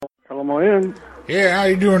Alamo Inn. Yeah, how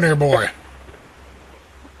you doing there, boy?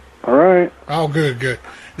 All right. Oh, good, good.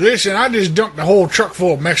 Listen, I just dumped the whole truck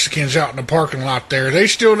full of Mexicans out in the parking lot there. Are they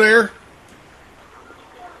still there?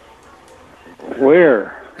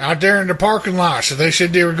 Where? Out there in the parking lot. So they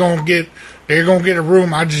said they were going to get a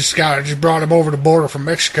room. I just brought them over the border from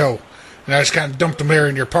Mexico, and I just kind of dumped them there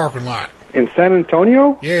in your parking lot. In San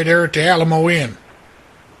Antonio? Yeah, they're at the Alamo Inn.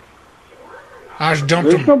 I just dumped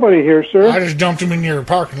There's them. nobody here, sir. I just dumped them in your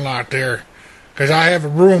parking lot there, because I have a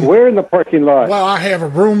room. Where in the parking lot? Well, I have a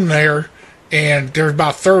room there, and there's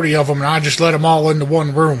about 30 of them, and I just let them all into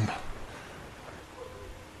one room.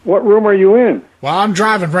 What room are you in? Well, I'm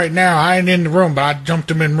driving right now. I ain't in the room, but I dumped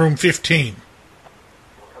them in room 15.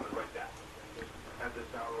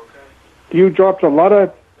 You dropped a lot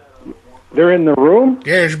of... They're in the room?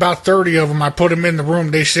 Yeah, there's about 30 of them. I put them in the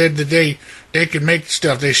room. They said that they could make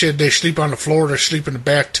stuff. They said they sleep on the floor. They sleep in the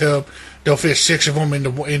bathtub. They'll fit 6 of them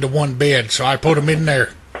into one bed. So I put them in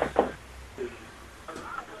there.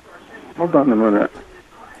 Hold on a minute.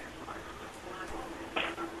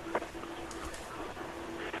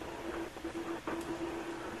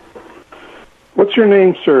 What's your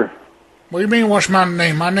name, sir? What do you mean, what's my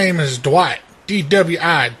name? My name is Dwight.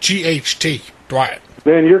 D-W-I-G-H-T. Dwight.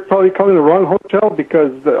 Then you're probably calling the wrong hotel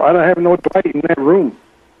because I don't have no Dwight in that room.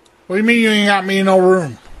 What do you mean you ain't got me in no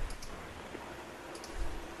room?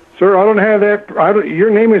 Sir, I don't have that. Your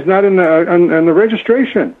name is not in the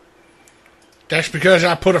registration. That's because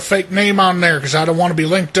I put a fake name on there because I don't want to be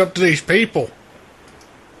linked up to these people.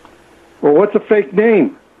 Well, what's a fake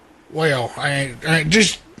name? Well, I ain't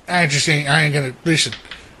gonna listen.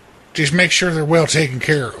 Just make sure they're well taken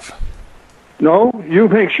care of. No, you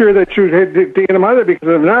make sure that you're taking them out of there because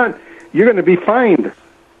if not, you're going to be fined.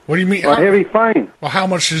 What do you mean? A heavy fine. Well, how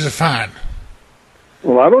much is the fine?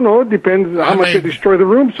 Well, I don't know. It depends how much they destroy the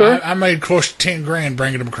room, sir. I made close to 10 grand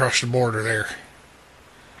bringing them across the border there.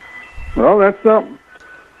 Well, that's not.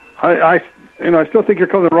 I still think you're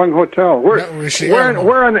calling the wrong hotel. Where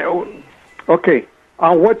on? Okay,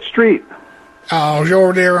 on what street? I was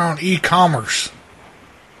over there on e-commerce.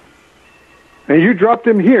 And you dropped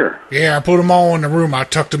them here? Yeah, I put them all in the room. I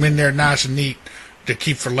tucked them in there nice and neat to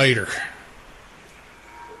keep for later.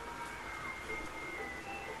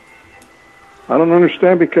 I don't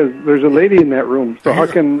understand because there's a lady in that room. So how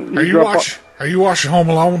can Are you watching Home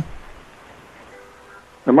Alone?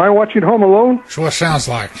 Am I watching Home Alone? That's what it sounds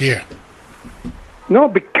like, yeah. No,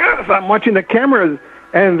 because I'm watching the cameras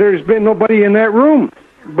and there's been nobody in that room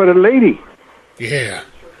but a lady. Yeah,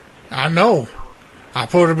 I know. I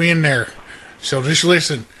put them in there. So just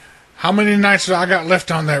listen. How many nights do I got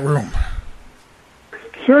left on that room?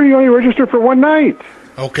 Sir, you only registered for one night.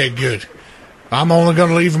 Okay, good. I'm only going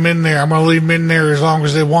to leave them in there. I'm going to leave them in there as long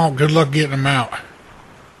as they want. Good luck getting them out.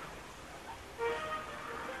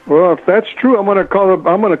 Well, if that's true, I'm going to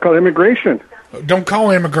call immigration. Don't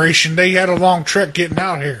call immigration. They had a long trek getting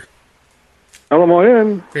out here. Alamo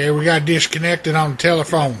Inn. Yeah, we got disconnected on the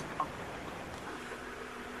telephone.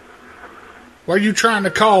 What are you trying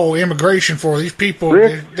to call immigration for? These people,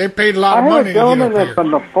 they paid a lot of money to get up here. I have a gentleman that's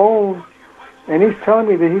on the phone, and he's telling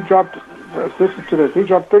me that he dropped, listen to this, he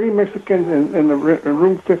dropped 30 Mexicans in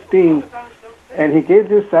room 15, and he gave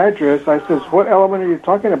this address. I says, what element are you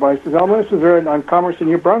talking about? He says, element is there on Commerce in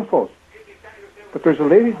New Braunfels. But there's a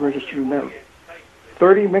lady registered in there.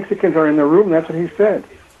 30 Mexicans are in the room, that's what he said.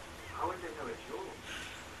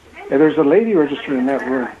 And there's a lady registered in that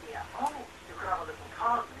room.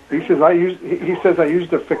 He says I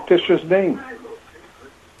used a fictitious name.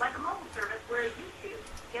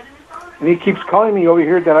 And he keeps calling me over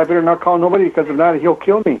here that I better not call nobody because if not, he'll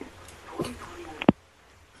kill me.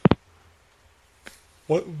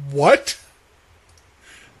 What?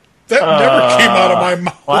 That never came out of my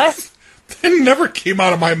mouth. What? That never came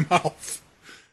out of my mouth.